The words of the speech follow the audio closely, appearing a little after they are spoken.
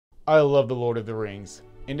I love The Lord of the Rings,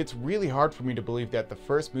 and it's really hard for me to believe that the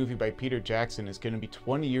first movie by Peter Jackson is going to be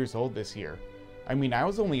 20 years old this year. I mean, I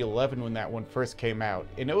was only 11 when that one first came out,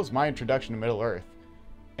 and it was my introduction to Middle-earth.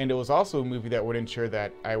 And it was also a movie that would ensure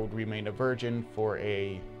that I would remain a virgin for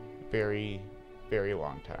a very, very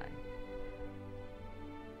long time.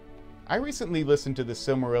 I recently listened to The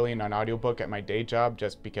Silmarillion on audiobook at my day job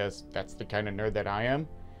just because that's the kind of nerd that I am,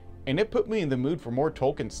 and it put me in the mood for more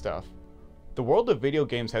Tolkien stuff. The world of video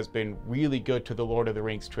games has been really good to the Lord of the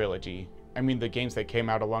Rings trilogy. I mean, the games that came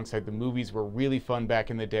out alongside the movies were really fun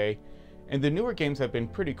back in the day, and the newer games have been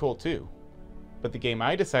pretty cool too. But the game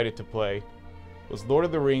I decided to play was Lord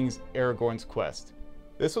of the Rings Aragorn's Quest.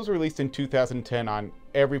 This was released in 2010 on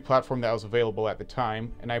every platform that was available at the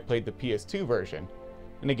time, and I played the PS2 version.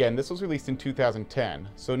 And again, this was released in 2010,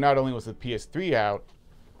 so not only was the PS3 out,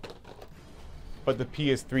 but the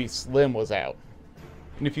PS3 Slim was out.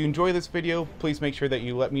 And if you enjoy this video, please make sure that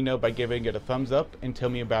you let me know by giving it a thumbs up and tell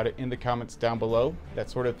me about it in the comments down below.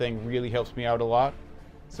 That sort of thing really helps me out a lot.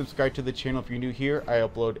 Subscribe to the channel if you're new here. I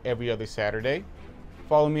upload every other Saturday.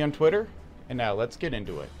 Follow me on Twitter, and now let's get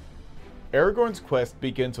into it. Aragorn's Quest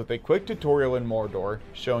begins with a quick tutorial in Mordor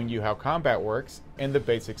showing you how combat works and the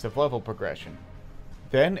basics of level progression.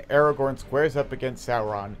 Then Aragorn squares up against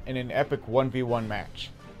Sauron in an epic 1v1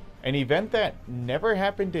 match. An event that never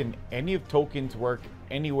happened in any of Tolkien's work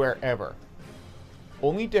anywhere ever.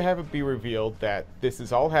 Only to have it be revealed that this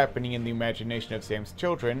is all happening in the imagination of Sam's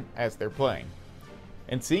children as they're playing.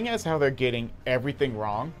 And seeing as how they're getting everything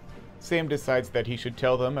wrong, Sam decides that he should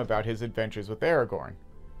tell them about his adventures with Aragorn.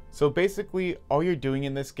 So basically, all you're doing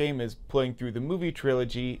in this game is playing through the movie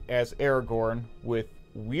trilogy as Aragorn with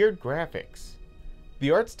weird graphics.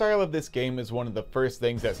 The art style of this game is one of the first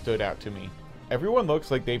things that stood out to me. Everyone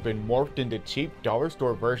looks like they've been morphed into cheap dollar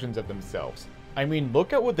store versions of themselves. I mean,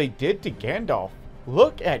 look at what they did to Gandalf.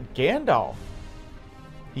 Look at Gandalf!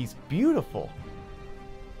 He's beautiful.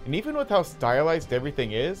 And even with how stylized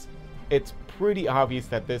everything is, it's pretty obvious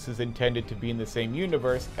that this is intended to be in the same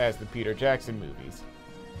universe as the Peter Jackson movies.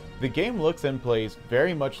 The game looks and plays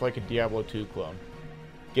very much like a Diablo 2 clone.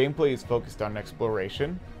 Gameplay is focused on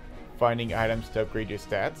exploration, finding items to upgrade your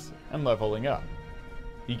stats, and leveling up.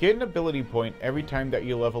 You get an ability point every time that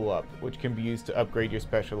you level up, which can be used to upgrade your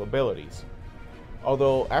special abilities.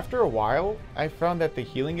 Although, after a while, I found that the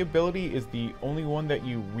healing ability is the only one that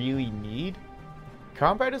you really need.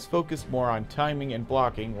 Combat is focused more on timing and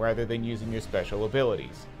blocking rather than using your special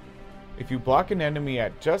abilities. If you block an enemy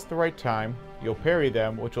at just the right time, you'll parry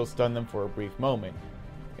them, which will stun them for a brief moment,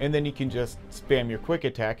 and then you can just spam your quick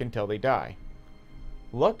attack until they die.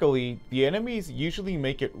 Luckily, the enemies usually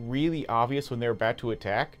make it really obvious when they're about to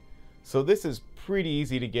attack, so this is pretty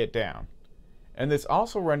easy to get down. And this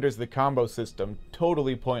also renders the combo system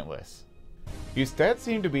totally pointless. Your stats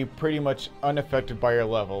seem to be pretty much unaffected by your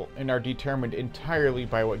level and are determined entirely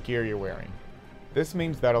by what gear you're wearing. This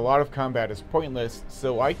means that a lot of combat is pointless,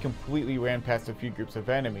 so I completely ran past a few groups of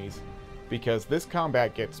enemies, because this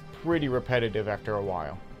combat gets pretty repetitive after a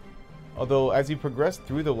while. Although as you progress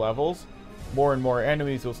through the levels, more and more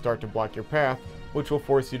enemies will start to block your path, which will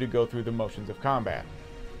force you to go through the motions of combat.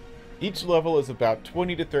 Each level is about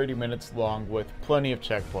 20 to 30 minutes long with plenty of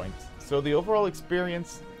checkpoints, so the overall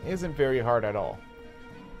experience isn't very hard at all.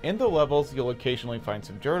 In the levels, you'll occasionally find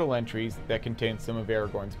some journal entries that contain some of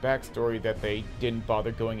Aragorn's backstory that they didn't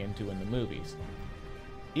bother going into in the movies.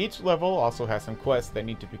 Each level also has some quests that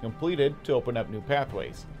need to be completed to open up new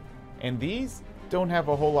pathways, and these don't have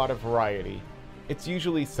a whole lot of variety. It's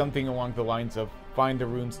usually something along the lines of find the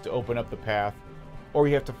runes to open up the path, or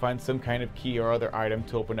you have to find some kind of key or other item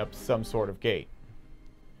to open up some sort of gate.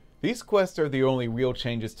 These quests are the only real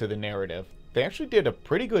changes to the narrative. They actually did a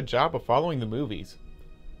pretty good job of following the movies.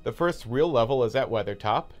 The first real level is at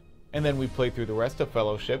Weathertop, and then we play through the rest of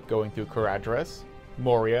Fellowship going through Caradhras,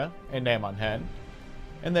 Moria, and Nam-on-Hen,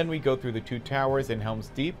 and then we go through the Two Towers in Helm's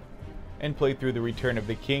Deep, and play through the Return of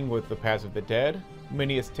the King with the Paths of the Dead,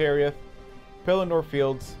 Minas Tirith, Pelennor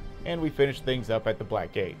Fields, and we finish things up at the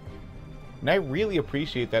Black Gate. And I really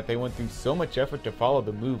appreciate that they went through so much effort to follow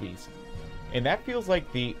the movies, and that feels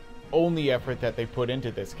like the only effort that they put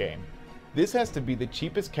into this game. This has to be the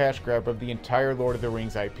cheapest cash grab of the entire Lord of the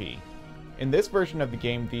Rings IP. In this version of the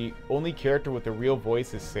game, the only character with a real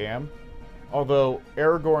voice is Sam, although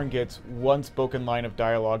Aragorn gets one spoken line of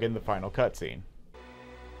dialogue in the final cutscene.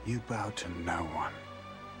 You bow to no one.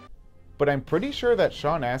 But I'm pretty sure that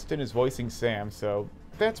Sean Astin is voicing Sam, so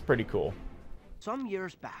that's pretty cool. Some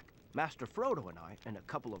years back, Master Frodo and I, and a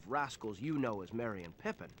couple of rascals you know as Merry and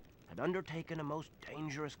Pippin, had undertaken a most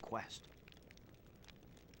dangerous quest.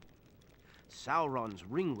 Sauron's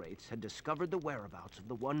ring wraiths had discovered the whereabouts of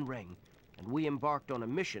the One Ring, and we embarked on a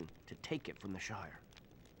mission to take it from the Shire.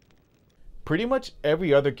 Pretty much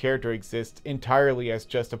every other character exists entirely as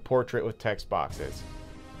just a portrait with text boxes.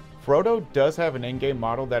 Frodo does have an in-game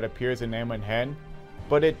model that appears in Amon Hen,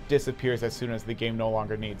 but it disappears as soon as the game no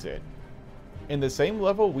longer needs it. In the same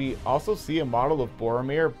level, we also see a model of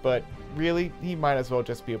Boromir, but really, he might as well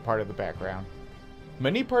just be a part of the background.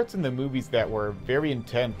 Many parts in the movies that were very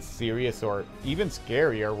intense, serious, or even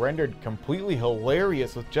scary are rendered completely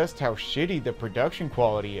hilarious with just how shitty the production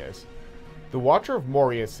quality is. The Watcher of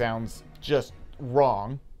Moria sounds just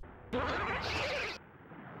wrong.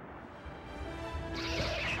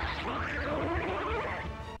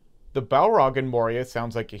 The Balrog in Moria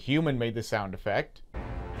sounds like a human made the sound effect.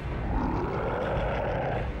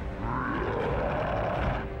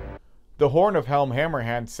 The Horn of Helm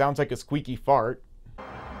Hammerhand sounds like a squeaky fart.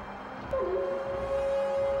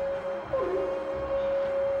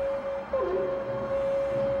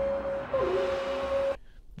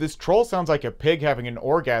 This troll sounds like a pig having an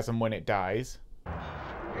orgasm when it dies.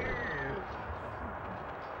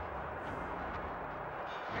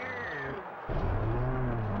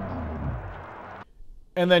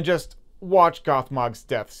 And then just watch Gothmog's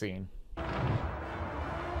death scene.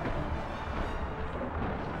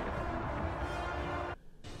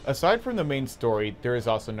 Aside from the main story, there is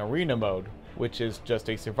also an arena mode, which is just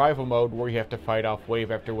a survival mode where you have to fight off wave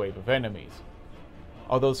after wave of enemies.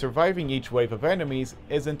 Although surviving each wave of enemies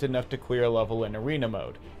isn't enough to clear a level in arena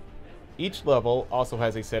mode. Each level also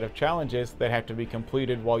has a set of challenges that have to be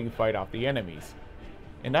completed while you fight off the enemies.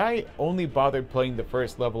 And I only bothered playing the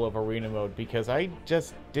first level of arena mode because I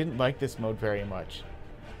just didn't like this mode very much.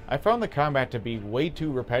 I found the combat to be way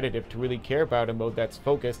too repetitive to really care about a mode that's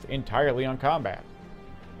focused entirely on combat.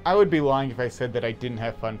 I would be lying if I said that I didn't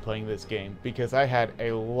have fun playing this game, because I had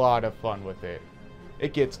a lot of fun with it.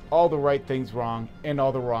 It gets all the right things wrong and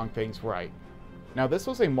all the wrong things right. Now, this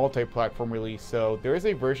was a multi-platform release, so there is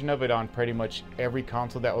a version of it on pretty much every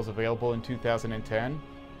console that was available in 2010,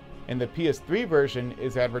 and the PS3 version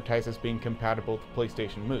is advertised as being compatible with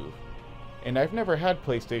PlayStation Move. And I've never had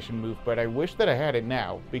PlayStation Move, but I wish that I had it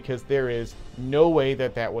now, because there is no way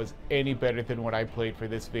that that was any better than what I played for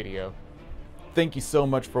this video. Thank you so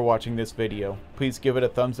much for watching this video. Please give it a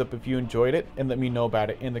thumbs up if you enjoyed it, and let me know about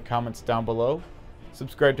it in the comments down below.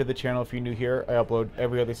 Subscribe to the channel if you're new here. I upload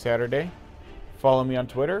every other Saturday. Follow me on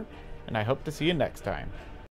Twitter, and I hope to see you next time.